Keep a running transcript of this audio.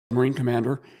Marine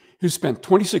commander who spent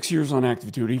 26 years on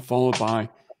active duty, followed by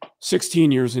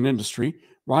 16 years in industry,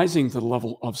 rising to the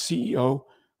level of CEO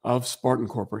of Spartan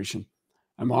Corporation.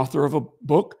 I'm author of a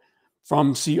book,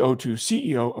 From CO to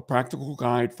CEO, a practical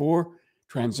guide for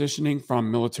transitioning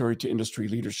from military to industry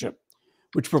leadership,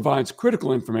 which provides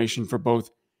critical information for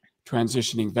both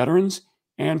transitioning veterans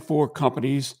and for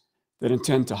companies that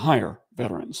intend to hire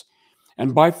veterans.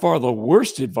 And by far the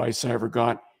worst advice I ever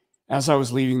got as I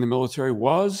was leaving the military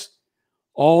was,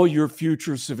 all your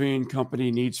future civilian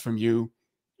company needs from you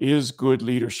is good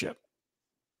leadership.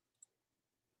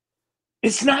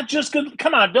 It's not just good.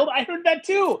 Come on, Bill. I heard that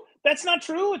too. That's not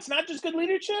true. It's not just good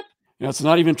leadership. You know, it's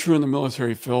not even true in the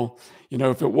military, Phil. You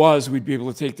know, if it was, we'd be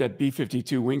able to take that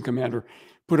B-52 wing commander,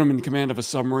 put him in command of a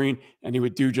submarine, and he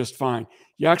would do just fine.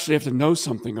 You actually have to know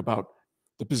something about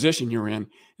the position you're in.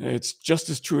 It's just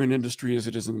as true in industry as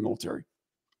it is in the military.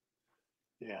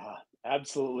 Yeah,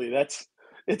 absolutely.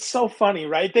 It's so funny,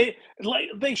 right? They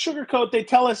sugarcoat, they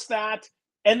tell us that,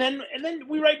 and then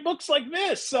we write books like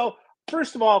this. So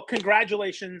first of all,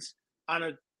 congratulations on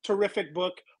a terrific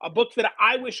book, a book that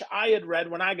I wish I had read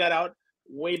when I got out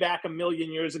way back a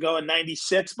million years ago in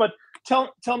 '96. But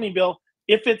tell me, Bill,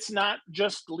 if it's not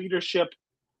just leadership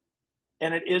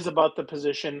and it is about the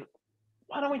position,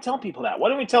 why don't we tell people that? Why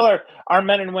don't we tell our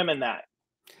men and women that?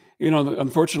 You know,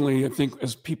 unfortunately, I think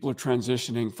as people are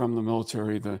transitioning from the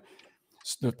military, the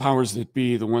powers that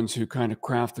be, the ones who kind of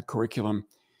craft the curriculum,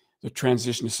 the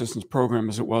transition assistance program,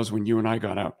 as it was when you and I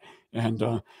got out,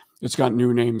 and it's got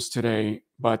new names today,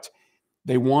 but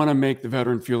they want to make the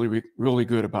veteran feel really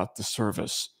good about the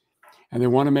service, and they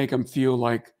want to make them feel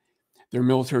like their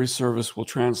military service will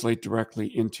translate directly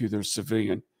into their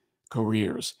civilian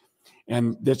careers,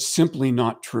 and that's simply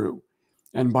not true.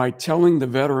 And by telling the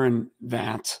veteran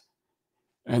that,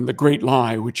 and the great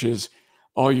lie, which is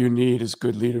all you need is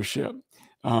good leadership,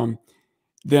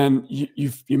 then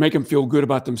you make them feel good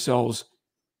about themselves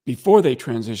before they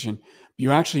transition.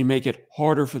 You actually make it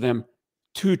harder for them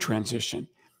to transition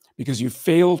because you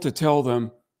fail to tell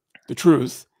them the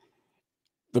truth,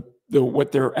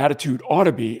 what their attitude ought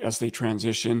to be as they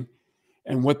transition,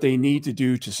 and what they need to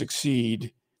do to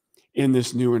succeed in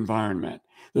this new environment.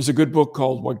 There's a good book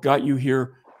called What Got You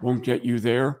Here Won't Get You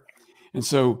There. And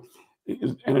so,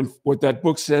 and what that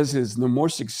book says is the more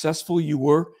successful you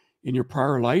were in your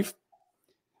prior life,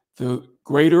 the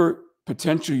greater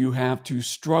potential you have to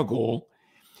struggle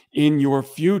in your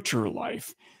future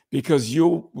life, because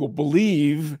you will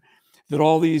believe that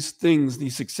all these things,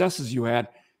 these successes you had,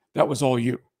 that was all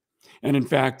you. And in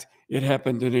fact, it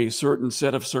happened in a certain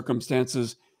set of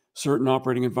circumstances, certain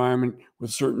operating environment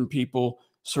with certain people,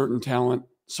 certain talent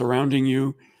surrounding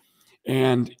you.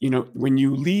 And, you know, when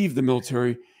you leave the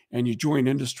military and you join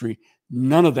industry,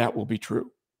 none of that will be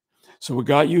true. So what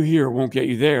got you here won't get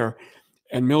you there.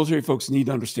 And military folks need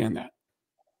to understand that.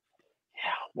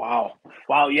 Wow.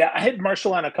 Wow. Yeah. I had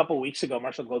Marshall on a couple of weeks ago,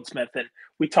 Marshall Goldsmith, and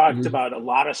we talked Mhm. about a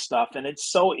lot of stuff. And it's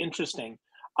so interesting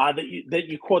that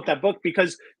you quote that book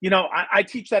because, I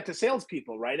teach that to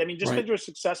salespeople, right? I mean, just Right. because you're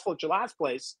successful at your last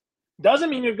place doesn't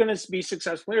mean you're going to be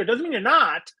successful here. It doesn't mean you're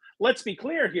not. Let's be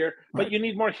clear here, but Right. you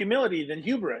need more humility than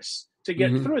hubris to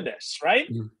get Mhm. through this, right?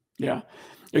 Mhm. Yeah,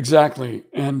 exactly.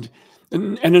 And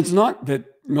it's not that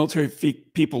military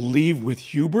people leave with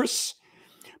hubris,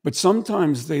 but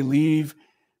sometimes they leave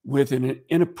with an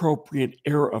inappropriate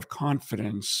air of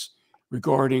confidence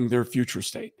regarding their future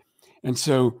state. And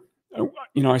so,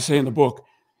 I say in the book,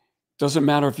 doesn't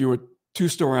matter if you're a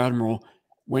two-star admiral,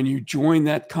 when you join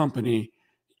that company,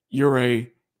 you're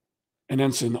an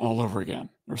ensign all over again,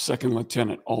 or second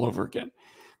lieutenant all over again,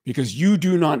 because you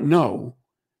do not know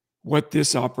what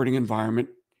this operating environment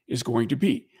is going to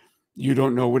be. You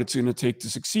don't know what it's going to take to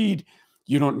succeed.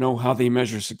 You don't know how they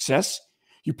measure success.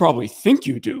 You probably think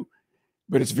you do,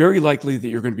 but it's very likely that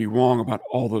you're going to be wrong about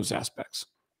all those aspects.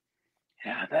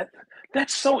 Yeah,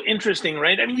 that's so interesting,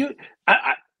 right? I mean,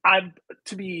 I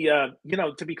to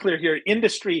be clear here,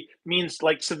 industry means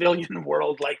like civilian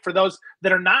world. Like for those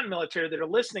that are not military that are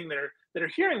listening, that are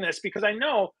hearing this, because I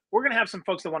know we're going to have some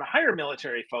folks that want to hire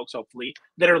military folks, hopefully,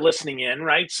 that are listening in,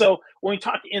 right? So when we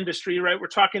talk industry, right, we're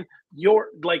talking your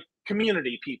like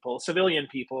community people, civilian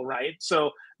people, right?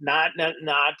 So not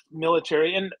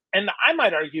military, and I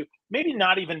might argue maybe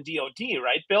not even DoD,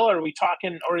 right, Bill? Are we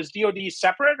talking, or is DoD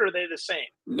separate, or are they the same?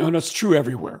 No, that's true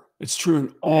everywhere. It's true in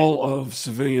Okay. all of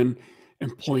civilian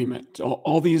employment.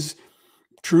 All these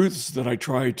truths that I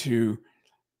try to,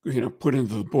 put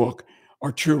into the book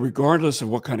are true regardless of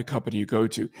what kind of company you go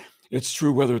to. It's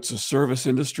true whether it's a service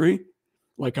industry,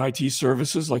 like IT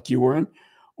services, like you were in,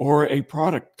 or a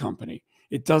product company.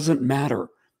 It doesn't matter.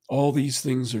 All these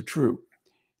things are true.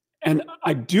 And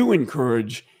I do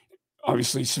encourage,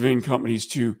 obviously, civilian companies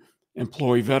to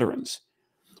employ veterans.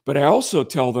 But I also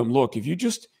tell them, look, if you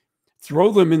just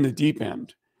throw them in the deep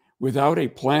end without a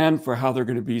plan for how they're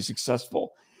going to be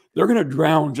successful, they're going to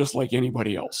drown just like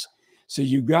anybody else. So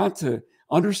you got to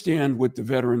understand what the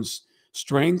veterans'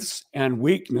 strengths and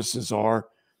weaknesses are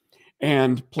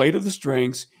and play to the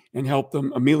strengths and help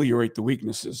them ameliorate the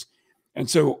weaknesses. And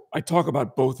so I talk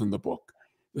about both in the book,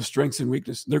 the strengths and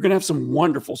weaknesses. They're going to have some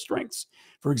wonderful strengths.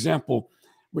 For example,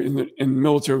 in the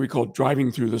military, we call it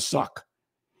driving through the suck.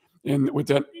 And with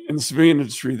that, in the civilian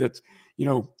industry, that's,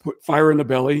 put fire in the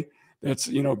belly, that's,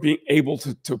 being able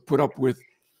to put up with,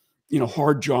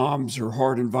 hard jobs or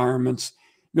hard environments.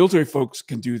 Military folks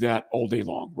can do that all day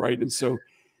long, right? And so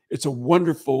it's a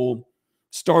wonderful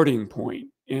starting point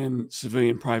in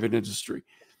civilian private industry.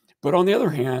 But on the other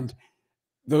hand,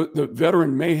 the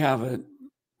veteran may have an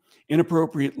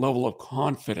inappropriate level of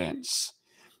confidence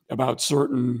about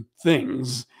certain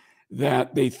things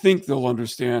that they think they'll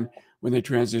understand when they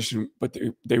transition, but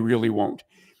they really won't.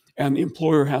 And the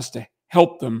employer has to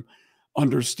help them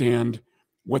understand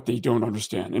what they don't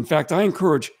understand. In fact, I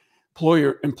encourage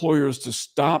employers to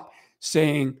stop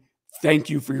saying,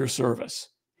 thank you for your service.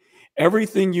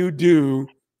 Everything you do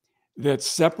that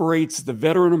separates the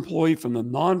veteran employee from the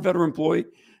non-veteran employee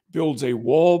builds a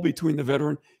wall between the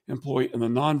veteran employee and the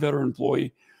non-veteran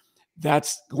employee.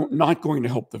 That's not going to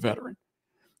help the veteran.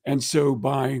 And so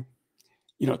by,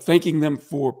 thanking them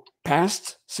for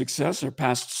past success or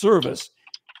past service,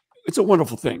 it's a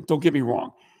wonderful thing. Don't get me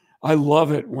wrong. I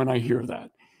love it when I hear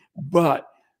that. But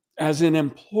as an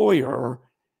employer,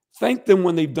 thank them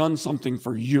when they've done something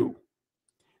for you,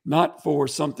 not for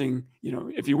something,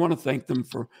 if you want to thank them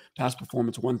for past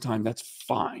performance one time, that's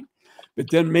fine.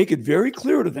 But then make it very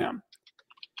clear to them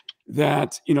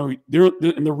that, they're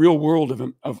in the real world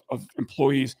of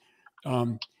employees,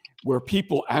 where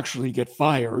people actually get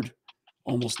fired,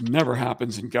 almost never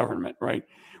happens in government, right?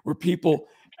 Where people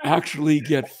actually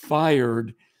get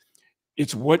fired,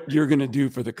 it's what you're going to do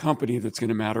for the company that's going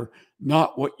to matter,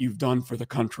 not what you've done for the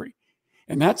country.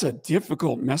 And that's a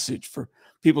difficult message for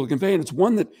people to convey. And it's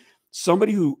one that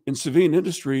somebody who in civilian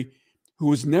industry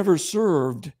who has never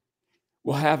served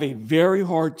will have a very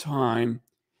hard time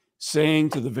saying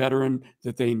to the veteran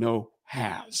that they know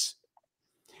has.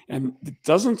 And it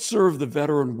doesn't serve the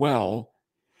veteran well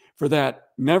for that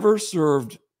never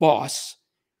served boss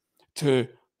to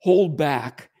hold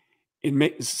back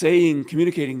in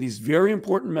communicating these very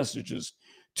important messages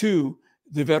to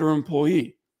the veteran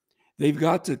employee. They've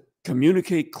got to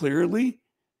communicate clearly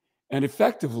and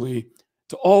effectively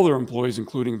to all their employees,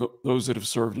 including those that have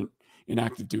served in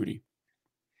active duty.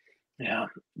 Yeah,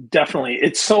 definitely.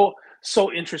 It's so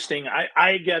interesting.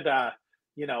 I get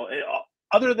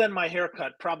other than my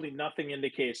haircut, probably nothing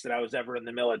indicates that I was ever in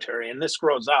the military, and this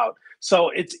grows out. So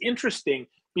it's interesting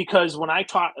because when I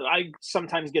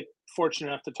sometimes get fortunate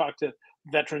enough to talk to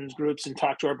veterans groups and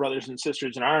talk to our brothers and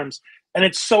sisters in arms, and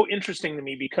it's so interesting to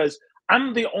me because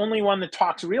I'm the only one that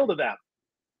talks real to them.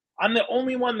 I'm the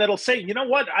only one that'll say, you know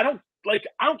what, I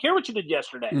don't care what you did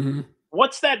yesterday. Mm-hmm.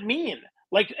 What's that mean?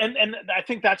 And I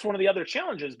think that's one of the other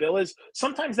challenges, Bill, is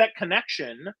sometimes that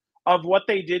connection of what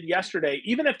they did yesterday,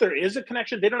 even if there is a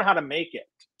connection, they don't know how to make it.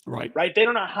 Right. They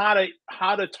don't know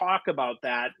how to talk about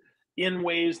that in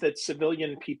ways that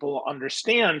civilian people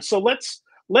understand. So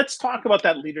let's talk about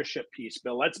that leadership piece,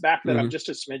 Bill. Let's back that up just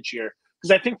a smidge here,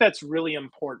 because I think that's really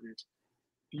important.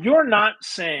 You're not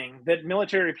saying that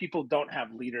military people don't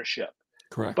have leadership.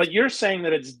 Correct. But you're saying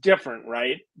that it's different,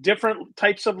 right? Different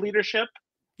types of leadership?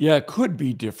 Yeah, it could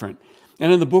be different.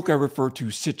 And in the book, I refer to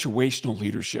situational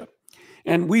leadership.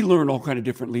 And we learn all kinds of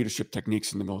different leadership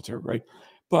techniques in the military, right?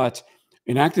 But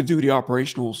in active duty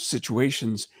operational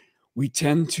situations, we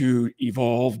tend to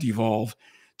devolve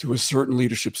to a certain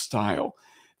leadership style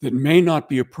that may not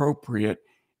be appropriate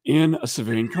in a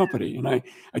civilian company. And I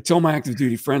tell my active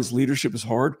duty friends, leadership is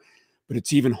hard, but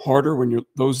it's even harder when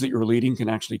those that you're leading can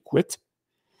actually quit.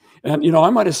 And, I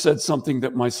might have said something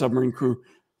that my submarine crew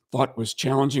thought was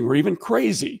challenging or even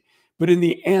crazy, but in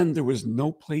the end, there was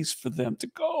no place for them to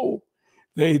go.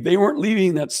 They weren't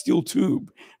leaving that steel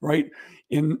tube, right?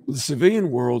 In the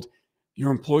civilian world, your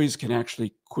employees can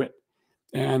actually quit.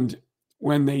 And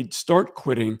when they start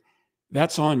quitting,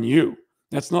 that's on you.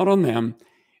 That's not on them.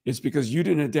 It's because you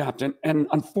didn't adapt. And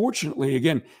unfortunately,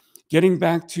 again, getting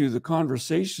back to the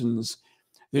conversations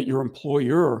that your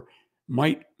employer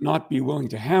might not be willing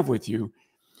to have with you,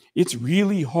 it's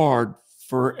really hard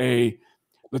for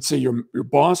let's say your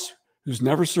boss who's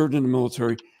never served in the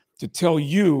military to tell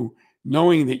you,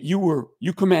 knowing that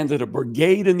you commanded a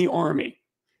brigade in the Army,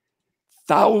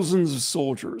 thousands of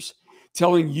soldiers,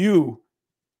 telling you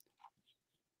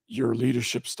your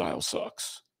leadership style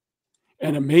sucks.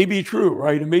 And it may be true,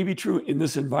 right? It may be true in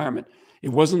this environment. It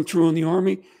wasn't true in the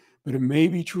Army, but it may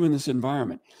be true in this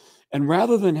environment. And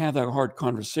rather than have that hard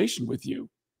conversation with you,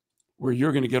 where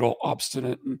you're going to get all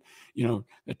obstinate and,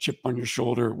 a chip on your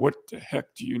shoulder, what the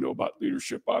heck do you know about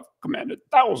leadership? I've commanded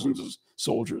thousands of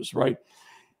soldiers, right?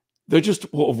 They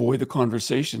just will avoid the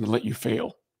conversation and let you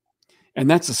fail. And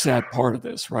that's a sad part of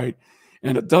this, right?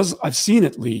 And I've seen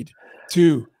it lead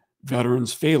to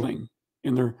veterans failing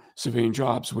in their civilian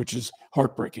jobs, which is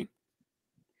heartbreaking.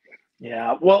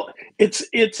 Yeah, well,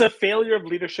 it's a failure of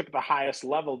leadership at the highest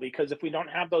level, because if we don't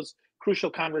have those crucial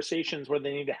conversations where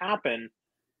they need to happen,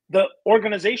 the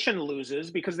organization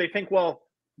loses, because they think, well,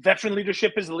 veteran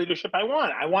leadership is the leadership I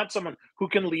want. I want someone who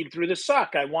can lead through the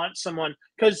suck. I want someone,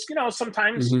 because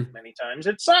sometimes, many times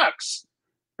it sucks,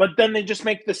 but then they just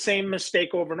make the same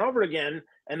mistake over and over again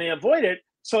and they avoid it.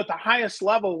 So at the highest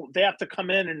level, they have to come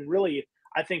in and really,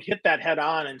 I think, hit that head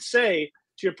on and say,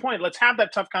 to your point, let's have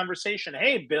that tough conversation.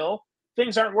 Hey, Bill,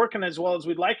 things aren't working as well as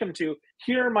we'd like them to.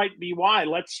 Here might be why.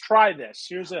 Let's try this.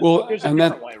 Here's a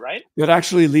different way, right? That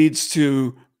actually leads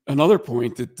to another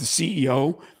point, that the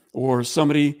CEO or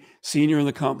somebody senior in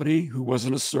the company who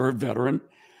wasn't a served veteran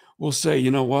will say,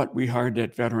 you know what, we hired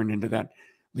that veteran into that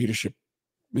leadership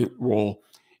role.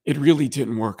 It really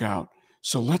didn't work out.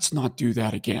 So let's not do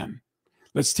that again.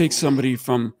 Let's take somebody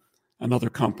from another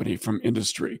company, from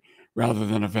industry, rather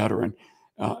than a veteran.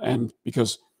 And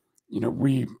because,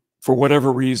 we, for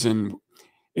whatever reason,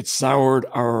 it soured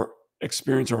our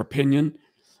experience, our opinion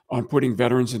on putting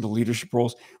veterans into leadership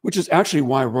roles, which is actually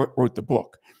why I wrote the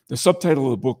book. The subtitle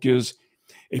of the book is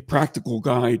A Practical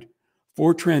Guide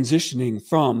for Transitioning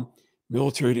from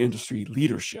Military to Industry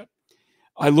Leadership.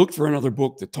 I looked for another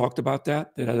book that talked about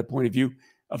that had a point of view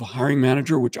of a hiring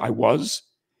manager, which I was,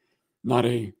 not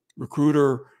a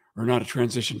recruiter or not a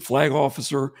transition flag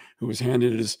officer who was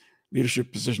handed his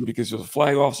leadership position because he was a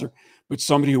flag officer, but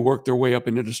somebody who worked their way up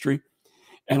in industry.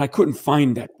 And I couldn't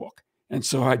find that book. And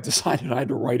so I decided I had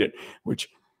to write it, which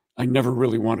I never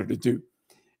really wanted to do.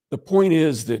 The point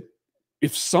is that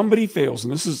if somebody fails,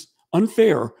 and this is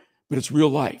unfair, but it's real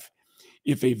life,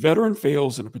 if a veteran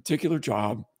fails in a particular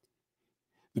job,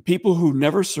 the people who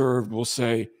never served will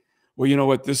say, well, you know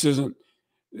what,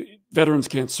 veterans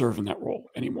can't serve in that role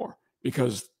anymore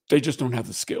because they just don't have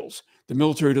the skills. The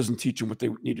military doesn't teach them what they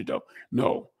need to do.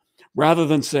 No. Rather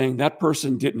than saying that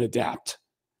person didn't adapt,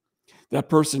 that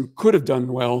person could have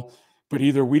done well, but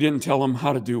either we didn't tell him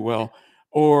how to do well,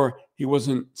 or he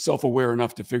wasn't self-aware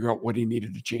enough to figure out what he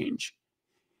needed to change.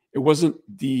 It wasn't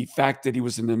the fact that he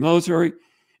was in the military.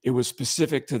 It was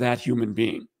specific to that human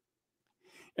being.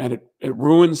 And it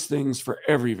ruins things for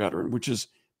every veteran, which is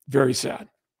very sad.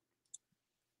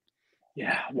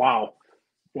 Yeah. Wow.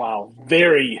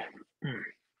 Very,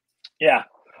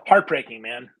 heartbreaking,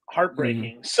 man.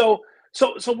 Heartbreaking. So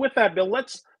with that, Bill,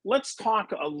 let's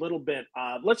talk a little bit.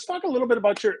 Let's talk a little bit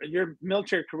about your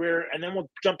military career, and then we'll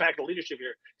jump back to leadership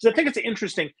here, because I think it's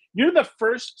interesting. You're the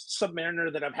first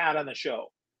submariner that I've had on the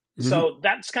show, so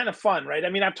that's kind of fun, right? I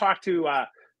mean, I've talked to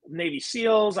Navy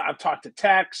SEALs, I've talked to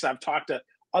techs, I've talked to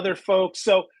other folks.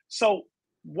 So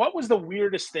what was the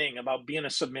weirdest thing about being a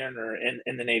submariner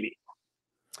in the Navy?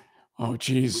 Oh,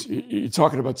 geez. You're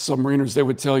talking about submariners. They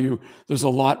would tell you there's a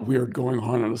lot weird going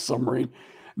on in a submarine.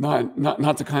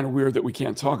 Not the kind of weird that we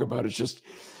can't talk about. It's just,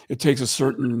 it takes a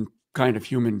certain kind of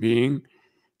human being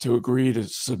to agree to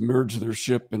submerge their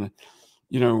ship. And,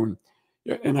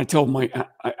 and I tell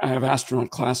I have astronaut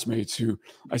classmates who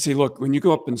I say, look, when you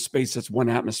go up in space, that's one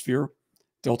atmosphere,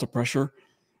 delta pressure.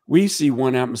 We see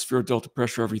one atmosphere delta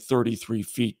pressure every 33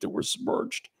 feet that we're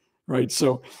submerged, right?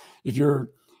 So you're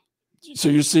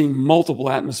seeing multiple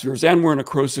atmospheres, and we're in a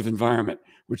corrosive environment,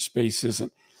 which space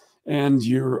isn't. And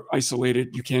you're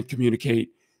isolated. You can't communicate.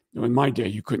 In my day,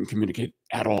 you couldn't communicate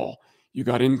at all. You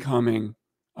got incoming,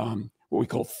 what we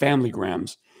call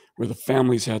familygrams, where the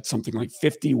families had something like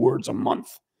 50 words a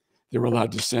month they were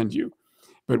allowed to send you.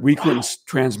 But we couldn't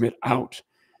transmit out.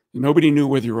 Nobody knew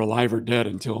whether you were alive or dead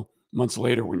until months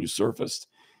later when you surfaced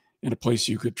in a place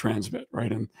you could transmit,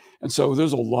 right? And so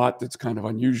there's a lot that's kind of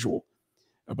unusual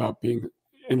about being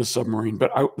in a submarine.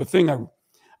 But the thing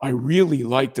I really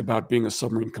liked about being a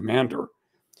submarine commander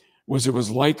was it was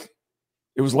like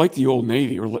the old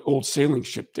Navy or old sailing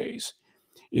ship days.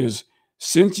 Is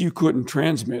since you couldn't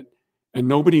transmit and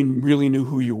nobody really knew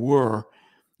who you were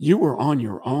on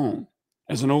your own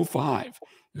as an 05,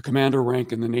 the commander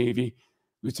rank in the Navy,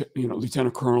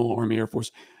 Lieutenant Colonel, Army, Air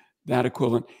Force, that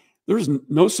equivalent. There's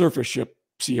no surface ship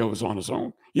CO is on his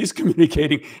own. He's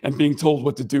communicating and being told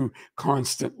what to do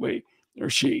constantly, or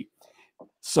she.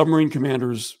 submarine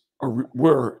commanders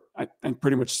were, and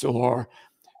pretty much still are,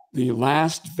 the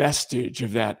last vestige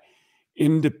of that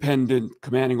independent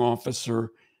commanding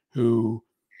officer who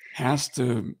has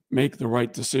to make the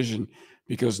right decision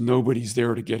because nobody's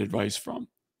there to get advice from.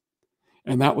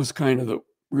 And that was kind of the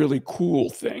really cool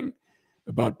thing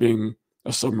about being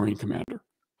a submarine commander.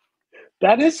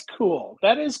 That is cool.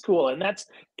 That is cool. And that's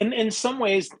in some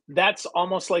ways, that's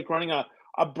almost like running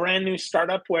a brand new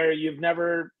startup where you've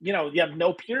never, you have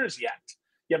no peers yet.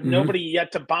 You have Mm-hmm. nobody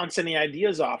yet to bounce any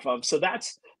ideas off of. So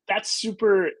that's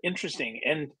super interesting.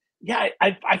 And yeah,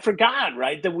 I forgot,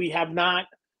 right, that we have not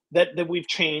that we've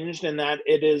changed and that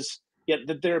it is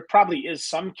that there probably is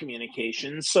some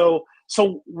communication. So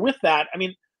with that, I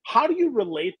mean, how do you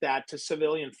relate that to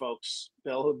civilian folks,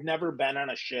 Bill, who've never been on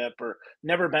a ship or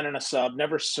never been in a sub,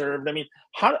 never served? I mean,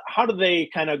 how do they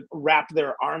kind of wrap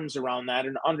their arms around that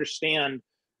and understand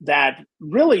that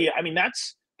really, I mean,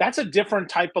 that's a different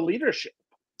type of leadership.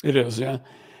 It is, yeah.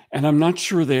 And I'm not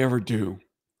sure they ever do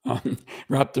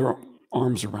wrap their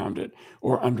arms around it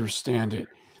or understand it.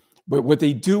 But what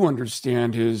they do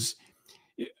understand is,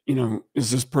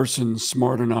 is this person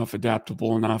smart enough,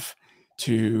 adaptable enough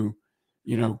to,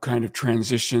 kind of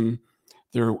transition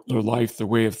their life, their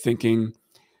way of thinking,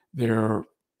 their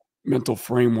mental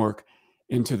framework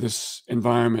into this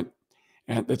environment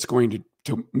and that's going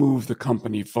to move the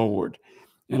company forward.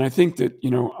 And I think that,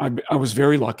 I was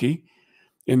very lucky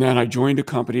in that I joined a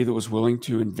company that was willing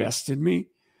to invest in me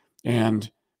and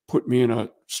put me in a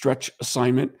stretch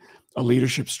assignment, a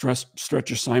leadership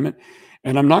stretch assignment.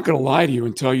 And I'm not going to lie to you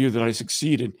and tell you that I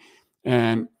succeeded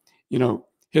and,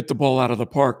 hit the ball out of the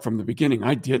park from the beginning.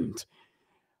 I didn't.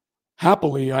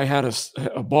 Happily, I had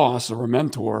a boss or a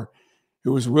mentor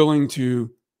who was willing to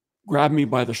grab me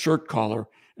by the shirt collar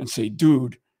and say,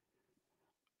 dude,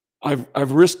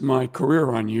 I've risked my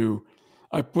career on you.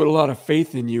 I put a lot of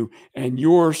faith in you and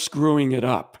you're screwing it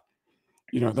up.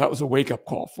 That was a wake-up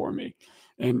call for me.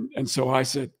 And so I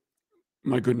said,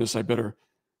 my goodness, I better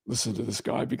listen to this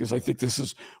guy because I think this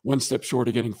is one step short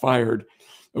of getting fired.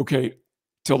 Okay,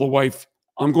 tell the wife,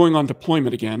 I'm going on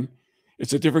deployment again.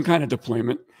 It's a different kind of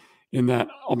deployment in that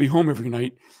I'll be home every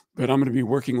night, but I'm going to be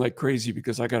working like crazy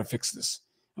because I got to fix this.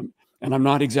 And I'm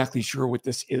not exactly sure what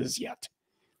this is yet,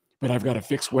 but I've got to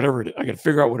fix whatever it is. I got to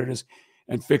figure out what it is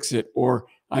and fix it, or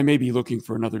I may be looking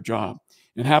for another job.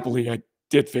 And happily, I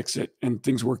did fix it, and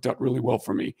things worked out really well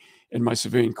for me in my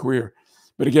civilian career.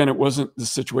 But again, it wasn't the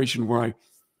situation where I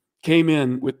came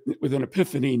in with an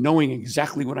epiphany, knowing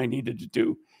exactly what I needed to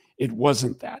do. It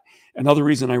wasn't that. Another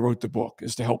reason I wrote the book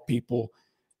is to help people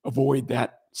avoid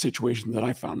that situation that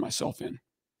I found myself in.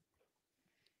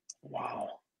 Wow.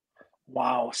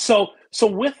 Wow. So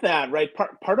with that, right,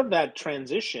 part of that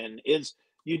transition is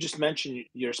you just mentioned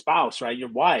your spouse, right? Your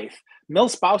wife. Mil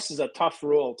spouse is a tough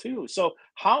role too. So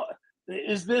how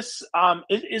is this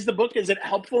is the book, is it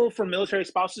helpful for military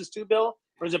spouses too, Bill?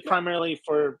 Or is it primarily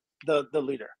for the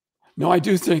leader? No, I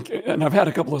do think, and I've had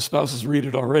a couple of spouses read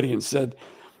it already and said,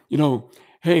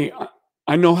 hey,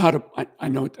 I know how to, I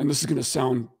know, and this is going to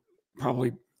sound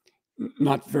probably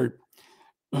not very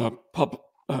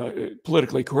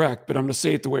politically correct, but I'm going to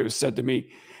say it the way it was said to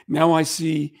me. Now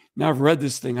I've read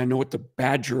this thing. I know what to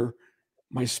badger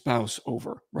my spouse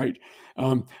over, right?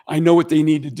 I know what they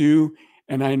need to do,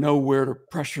 and I know where to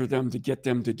pressure them to get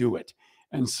them to do it.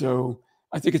 And so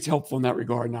I think it's helpful in that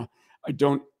regard. Now, I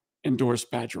don't endorse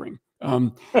badgering.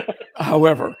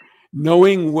 However,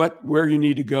 knowing where you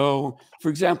need to go. For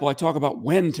example, I talk about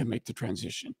when to make the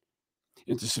transition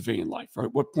into civilian life, right?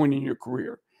 What point in your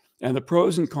career, and the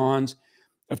pros and cons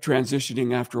of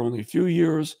transitioning after only a few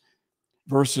years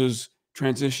versus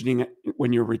transitioning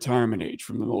when you're retirement age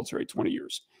from the military, 20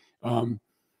 years.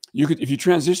 If you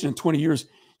transition in 20 years,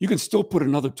 you can still put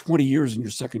another 20 years in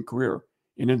your second career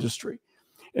in industry.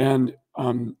 And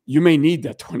you may need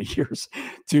that 20 years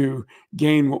to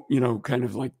gain, kind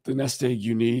of like the nest egg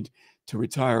you need to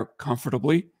retire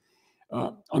comfortably.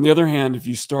 On the other hand, if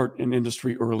you start in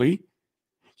industry early,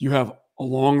 you have a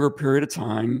longer period of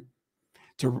time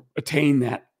to attain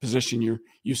that position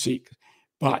you seek.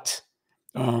 But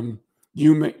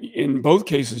you may, in both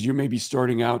cases, you may be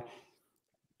starting out,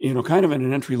 kind of in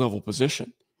an entry-level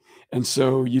position. And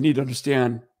so you need to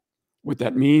understand what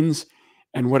that means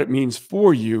and what it means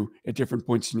for you at different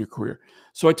points in your career.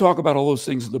 So I talk about all those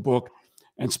things in the book,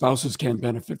 and spouses can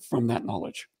benefit from that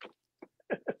knowledge.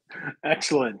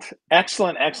 Excellent,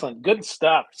 excellent, excellent, good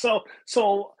stuff. So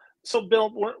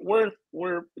Bill,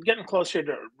 we're getting closer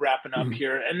to wrapping up Mhm.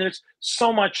 here, and there's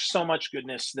so much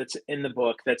goodness that's in the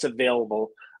book that's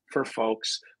available for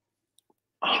folks.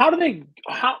 How do they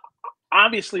how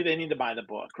obviously they need to buy the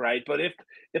book, right? But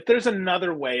if there's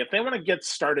another way, if they want to get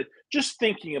started, just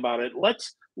thinking about it,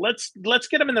 let's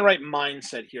get them in the right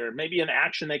mindset here. Maybe an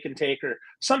action they can take or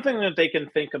something that they can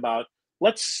think about.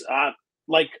 Let's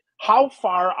like how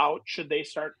far out should they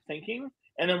start thinking?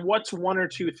 And then what's one or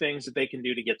two things that they can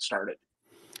do to get started?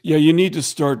 Yeah, you need to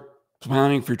start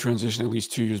planning for your transition at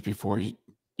least 2 years before you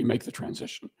make the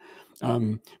transition,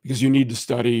 because you need to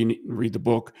study, you need to read the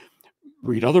book,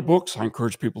 read other books. I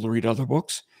encourage people to read other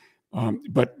books,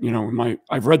 but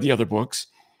I've read the other books,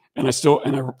 and I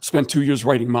spent 2 years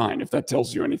writing mine. If that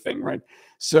tells you anything, right?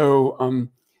 So,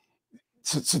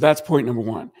 so that's point number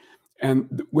one.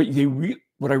 And what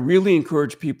I really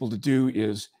encourage people to do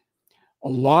is, a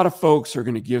lot of folks are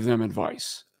going to give them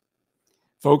advice.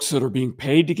 Folks that are being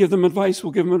paid to give them advice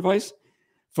will give them advice.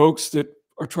 Folks that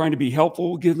are trying to be helpful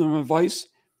will give them advice.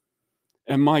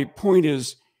 And my point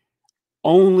is,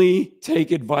 only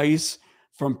take advice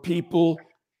from people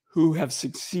who have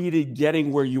succeeded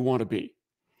getting where you want to be.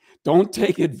 Don't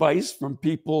take advice from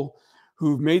people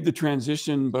who've made the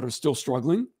transition but are still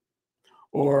struggling,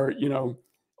 or,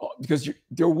 because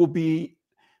there will be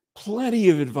plenty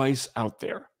of advice out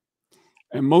there,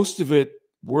 and most of it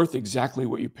worth exactly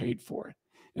what you paid for it.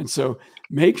 And so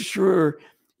make sure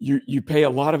you pay a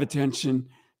lot of attention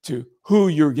to who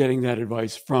you're getting that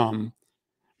advice from,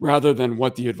 rather than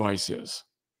what the advice is.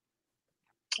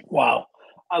 Wow.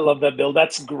 I love that, Bill.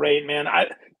 That's great, man.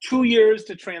 2 years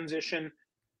to transition.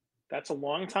 That's a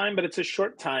long time, but it's a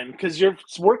short time because you're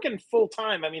working full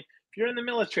time. I mean, if you're in the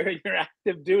military, you're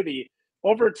active duty,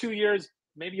 over 2 years,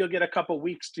 maybe you'll get a couple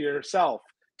weeks to yourself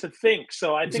to think.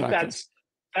 So I think Exactly.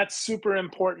 that's super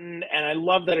important. And I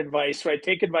love that advice, right?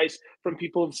 Take advice from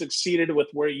people who've succeeded with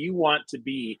where you want to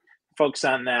be. Focus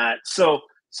on that. So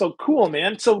cool,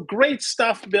 man. So great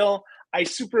stuff, Bill. I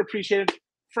super appreciate it.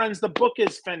 Friends, the book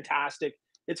is fantastic.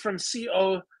 It's From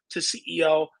CO to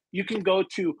CEO. You can go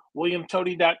to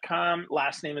williamtoti.com.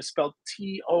 Last name is spelled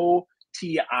TOTI.com.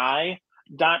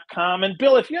 And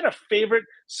Bill, if you had a favorite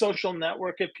social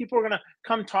network, if people are going to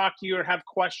come talk to you or have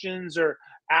questions or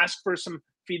ask for some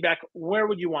feedback, where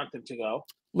would you want them to go?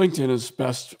 LinkedIn is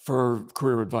best for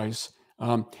career advice.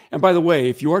 And by the way,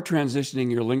 if you are transitioning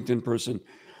your LinkedIn person,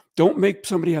 don't make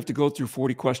somebody have to go through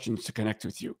 40 questions to connect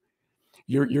with you.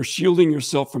 You're shielding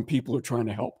yourself from people who are trying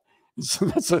to help. So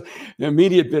that's an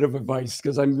immediate bit of advice,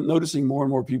 because I'm noticing more and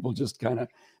more people just kind of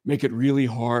make it really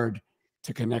hard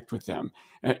to connect with them.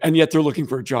 And yet they're looking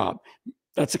for a job.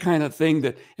 That's the kind of thing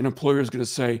that an employer is going to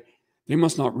say, they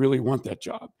must not really want that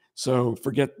job. So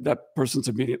forget that person's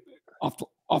immediately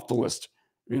off the list,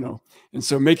 and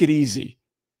so make it easy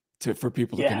for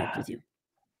people to connect with you.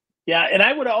 Yeah. And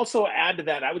I would also add to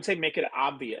that, I would say make it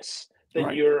obvious that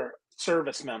Right. you're a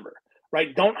service member,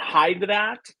 right? Don't hide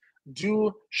that.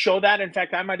 Do show that. In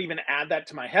fact, I might even add that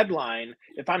to my headline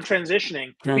if I'm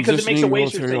transitioning, because it makes it Transitioning way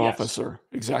easier to military say yes. officer.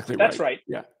 Exactly That's right.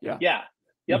 right. Yeah. Yeah.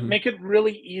 Yep. Mhm. Make it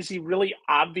really easy, really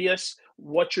obvious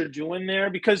what you're doing there,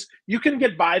 because you can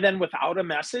get by then without a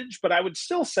message. But I would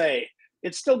still say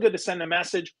it's still good to send a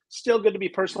message, still good to be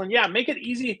personal. And yeah, make it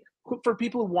easy for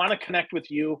people who want to connect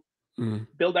with you. Mhm.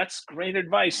 Bill, that's great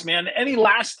advice, man. Any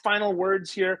last final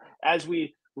words here as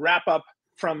we wrap up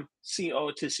From CO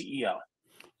to CEO?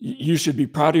 You should be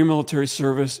proud of your military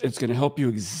service. It's going to help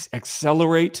you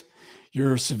accelerate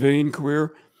your civilian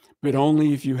career, but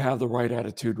only if you have the right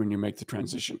attitude when you make the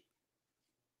transition.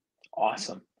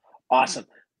 Awesome. Awesome.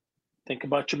 Think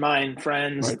about your mind,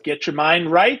 friends. Right. Get your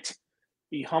mind right.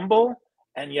 Be humble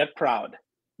and yet proud.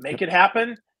 Make Yep. it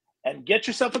happen and get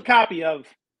yourself a copy of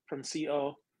From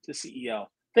CO to CEO.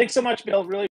 Thanks so much, Bill. Really